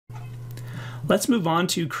Let's move on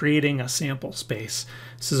to creating a sample space.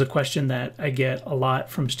 This is a question that I get a lot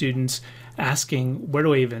from students asking, where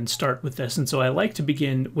do I even start with this? And so I like to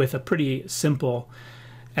begin with a pretty simple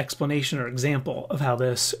explanation or example of how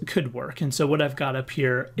this could work. And so what I've got up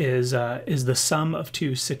here is the sum of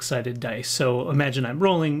two six-sided dice. So imagine I'm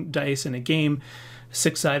rolling dice in a game,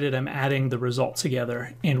 six-sided, I'm adding the results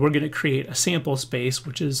together, and we're going to create a sample space,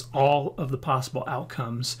 which is all of the possible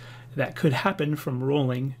outcomes that could happen from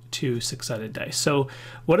rolling two six-sided dice. So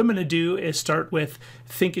what I'm going to do is start with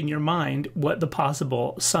think in your mind what the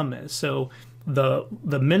possible sum is. So the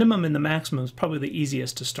minimum and the maximum is probably the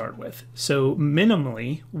easiest to start with. So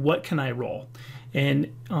minimally, what can I roll?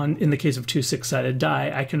 And in the case of two six-sided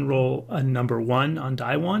die, I can roll a number 1 on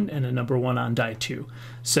die 1 and a number 1 on die 2.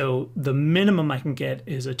 So the minimum I can get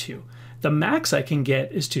is a 2. The max I can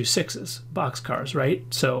get is two sixes, boxcars, right?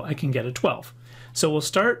 So I can get a 12. So we'll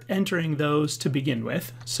start entering those to begin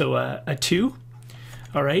with. So a 2,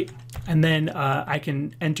 all right? And then I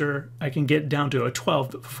can get down to a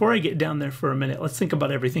 12. But before I get down there for a minute, let's think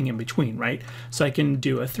about everything in between, right? So I can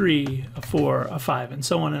do a 3, a 4, a 5, and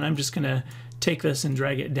so on. And I'm just going to take this and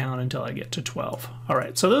drag it down until I get to 12. All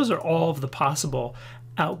right, so those are all of the possible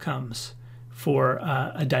outcomes for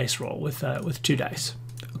a dice roll with two dice,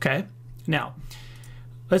 okay? Now,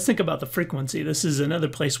 let's think about the frequency. This is another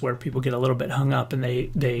place where people get a little bit hung up, and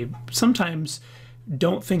they sometimes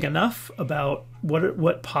don't think enough about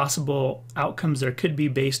what possible outcomes there could be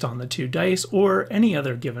based on the two dice or any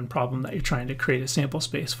other given problem that you're trying to create a sample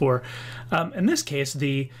space for. In this case,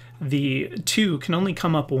 the 2 can only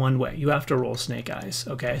come up one way. You have to roll snake eyes,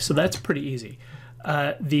 okay? So that's pretty easy.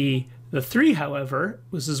 The 3, however,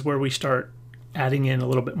 this is where we start adding in a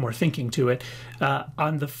little bit more thinking to it.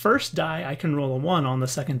 On the first die, I can roll a 1. On the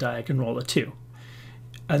second die, I can roll a 2.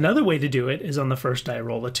 Another way to do it is on the first die,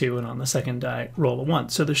 roll a 2, and on the second die, roll a 1.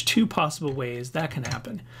 So there's two possible ways that can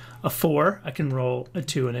happen. A 4, I can roll a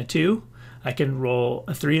 2 and a 2. I can roll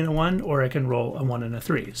a 3 and a 1, or I can roll a 1 and a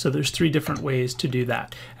 3. So there's 3 different ways to do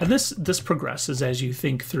that. And this progresses as you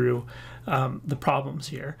think through the problems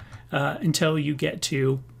here until you get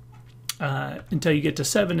to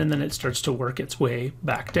 7, and then it starts to work its way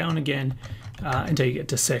back down again until you get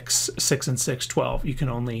to 6 and 6, 12. You can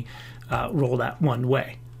only roll that one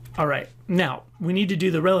way. All right, now we need to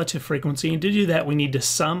do the relative frequency, and to do that we need to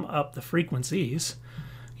sum up the frequencies.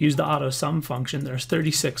 Use the auto sum function. There's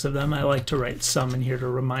 36 of them. I like to write sum in here to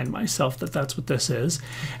remind myself that that's what this is.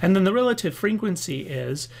 And then the relative frequency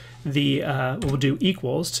is we'll do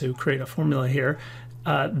equals to create a formula here.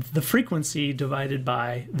 The frequency divided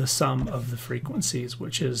by the sum of the frequencies,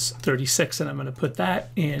 which is 36, and I'm going to put that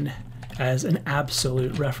in as an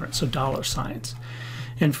absolute reference, so $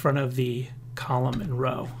 in front of the column and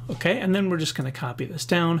row, okay? And then we're just going to copy this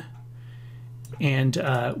down, and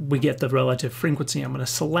we get the relative frequency. I'm going to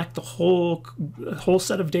select the whole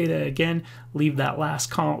set of data again, leave that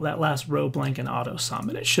last column, that last row blank, and auto sum,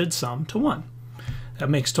 and it should sum to 1. That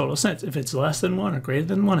makes total sense. If it's less than 1 or greater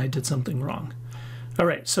than 1, I did something wrong. All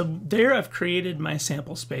right, so there I've created my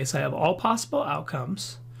sample space. I have all possible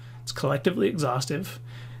outcomes. It's collectively exhaustive.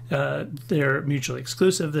 They're mutually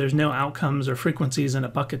exclusive. There's no outcomes or frequencies in a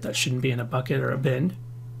bucket that shouldn't be in a bucket or a bin.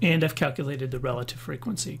 And I've calculated the relative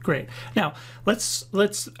frequency. Great. Now let's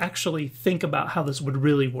actually think about how this would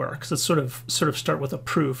really work. So let's sort of start with a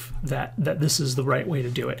proof that this is the right way to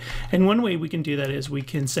do it. And one way we can do that is we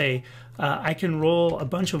can say I can roll a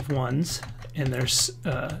bunch of 1s, and there's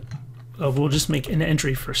we'll just make an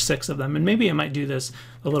entry for 6 of them, and maybe I might do this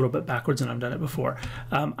a little bit backwards, and I've done it before.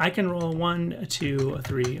 I can roll a 1, a 2, a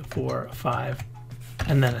 3, a 4, a 5,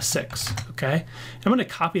 and then a 6, okay? I'm going to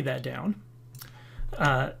copy that down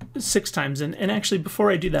 6 times, and actually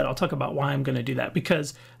before I do that, I'll talk about why I'm going to do that,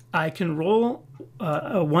 because I can roll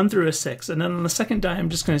a 1 through a 6, and then on the second die, I'm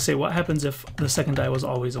just going to say what happens if the second die was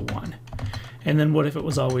always a 1, and then what if it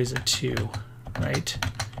was always a 2, right?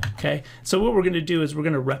 Okay, so what we're going to do is we're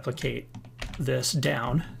going to replicate this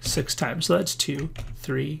down 6 times. So that's 2,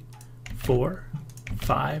 3, 4,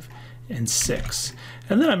 5, and 6.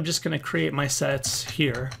 And then I'm just going to create my sets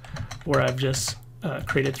here where I've just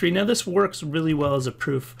created 3. Now this works really well as a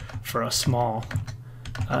proof for a small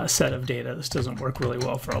set of data. This doesn't work really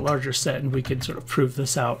well for a larger set, and we could sort of prove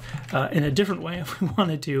this out in a different way if we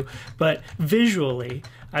wanted to. But visually,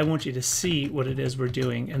 I want you to see what it is we're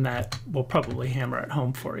doing, and that will probably hammer it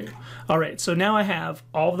home for you. All right, so now I have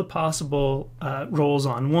all the possible rolls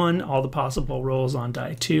on 1, all the possible rolls on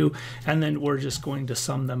die 2, and then we're just going to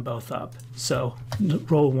sum them both up. So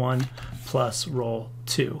roll 1 plus roll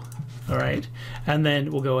 2. All right, and then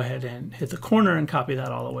we'll go ahead and hit the corner and copy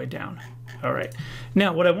that all the way down. All right.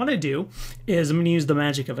 Now what I want to do is I'm going to use the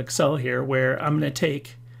magic of Excel here, where I'm going to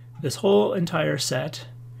take this whole entire set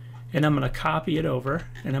and I'm going to copy it over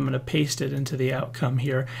and I'm going to paste it into the outcome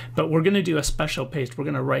here. But we're going to do a special paste. We're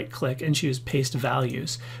going to right click and choose paste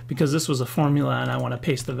values, because this was a formula and I want to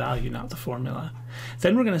paste the value, not the formula.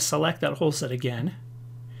 Then we're going to select that whole set again.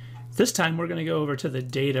 This time we're going to go over to the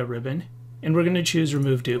data ribbon and we're going to choose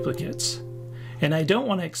remove duplicates. And I don't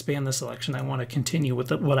want to expand the selection. I want to continue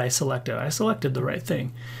with what I selected. I selected the right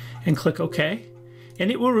thing, and click OK. And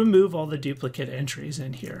it will remove all the duplicate entries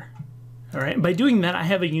in here. All right. By doing that, I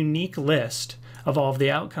have a unique list of all of the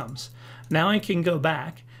outcomes. Now I can go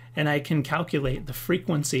back and I can calculate the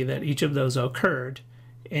frequency that each of those occurred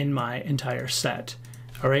in my entire set.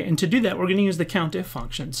 All right. And to do that, we're going to use the COUNTIF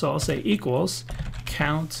function. So I'll say equals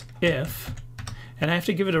COUNTIF, and I have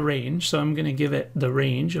to give it a range. So I'm going to give it the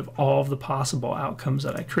range of all of the possible outcomes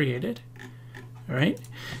that I created. All right.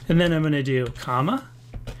 And then I'm going to do comma.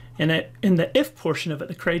 And in the if portion of it,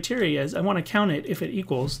 the criteria is I want to count it if it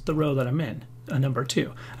equals the row that I'm in, a number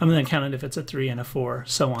 2. I'm going to count it if it's a 3 and a 4,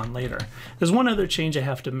 so on later. There's one other change I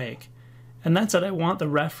have to make, and that's that I want the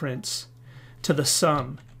reference to the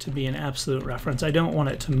sum to be an absolute reference. I don't want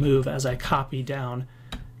it to move as I copy down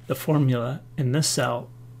the formula in this cell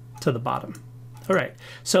to the bottom. All right,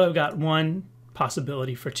 so I've got one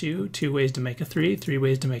possibility for 2, 2 ways to make a 3, 3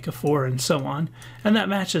 ways to make a 4, and so on. And that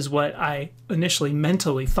matches what I initially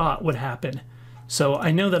mentally thought would happen. So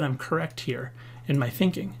I know that I'm correct here in my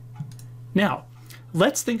thinking. Now,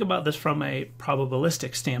 let's think about this from a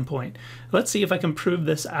probabilistic standpoint. Let's see if I can prove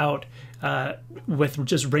this out with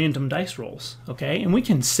just random dice rolls, okay? And we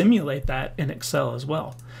can simulate that in Excel as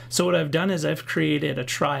well. So what I've done is I've created a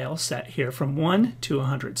trial set here from 1 to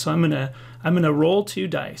 100. So I'm gonna roll 2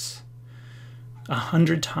 dice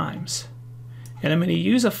 100 times, and I'm going to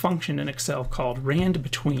use a function in Excel called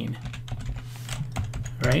RANDBETWEEN,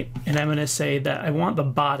 right? And I'm going to say that I want the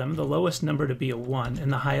bottom, the lowest number, to be a 1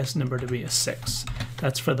 and the highest number to be a 6.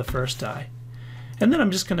 That's for the first die. And then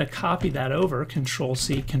I'm just going to copy that over, Control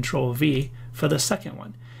C, Control V, for the second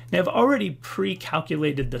one. Now I've already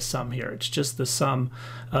pre-calculated the sum here. It's just the sum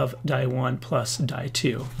of die 1 plus die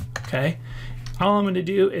 2, okay? All I'm going to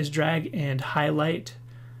do is drag and highlight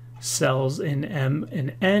cells in M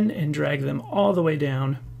and N and drag them all the way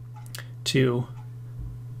down to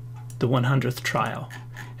the 100th trial.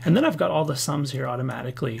 And then I've got all the sums here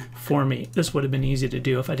automatically for me. This would have been easy to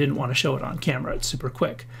do if I didn't want to show it on camera. It's super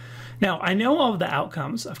quick. Now I know all of the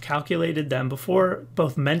outcomes. I've calculated them before,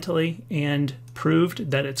 both mentally and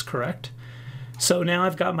proved that it's correct. So now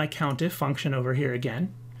I've got my COUNTIF function over here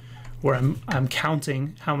again, where I'm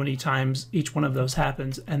counting how many times each one of those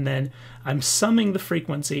happens, and then I'm summing the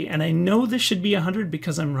frequency, and I know this should be 100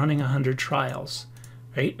 because I'm running 100 trials,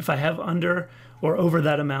 right? If I have under or over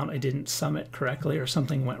that amount, I didn't sum it correctly or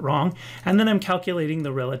something went wrong. And then I'm calculating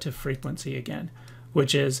the relative frequency again,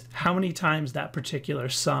 which is how many times that particular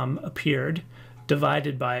sum appeared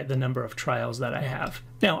divided by the number of trials that I have.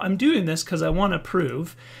 Now, I'm doing this because I want to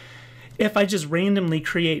prove if I just randomly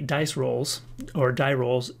create dice rolls or die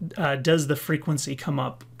rolls, does the frequency come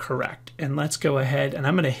up correct? And let's go ahead, and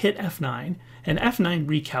I'm going to hit F9, and F9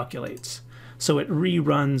 recalculates. So it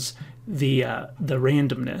reruns the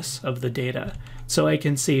randomness of the data. So I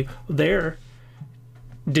can see there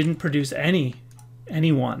didn't produce any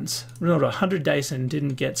ones. Rolled 100 dice and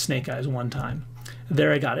didn't get snake eyes one time.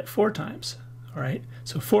 There I got it 4 times. All right,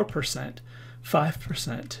 so 4%.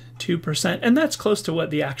 5%, 2%, and that's close to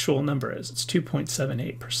what the actual number is. It's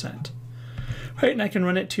 2.78%. Right, and I can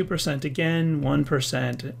run it 2% again,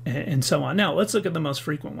 1%, and so on. Now, let's look at the most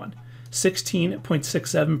frequent one.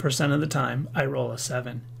 16.67% of the time, I roll a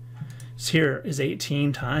 7. So here is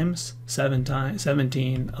 18 times, 7 times,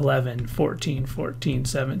 17, 11, 14, 14,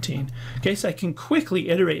 17. Okay, so I can quickly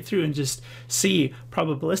iterate through and just see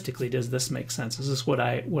probabilistically, does this make sense? Is this what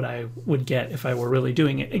I would get if I were really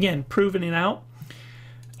doing it? Again, proving it out.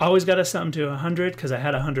 Always got to sum to 100 because I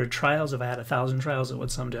had 100 trials. If I had 1,000 trials, it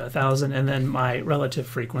would sum to 1,000, and then my relative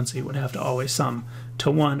frequency would have to always sum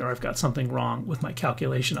to 1, or I've got something wrong with my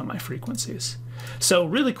calculation on my frequencies. So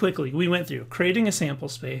really quickly, we went through creating a sample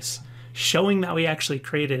space, showing that we actually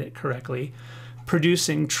created it correctly,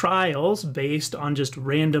 producing trials based on just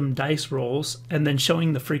random dice rolls, and then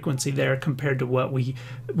showing the frequency there compared to what we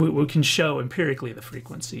can show empirically the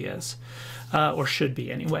frequency is, or should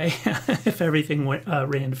be anyway, if everything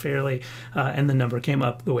ran fairly and the number came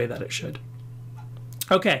up the way that it should.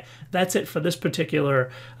 Okay, that's it for this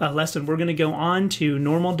particular lesson. We're going to go on to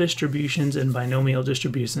normal distributions and binomial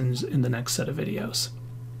distributions in the next set of videos.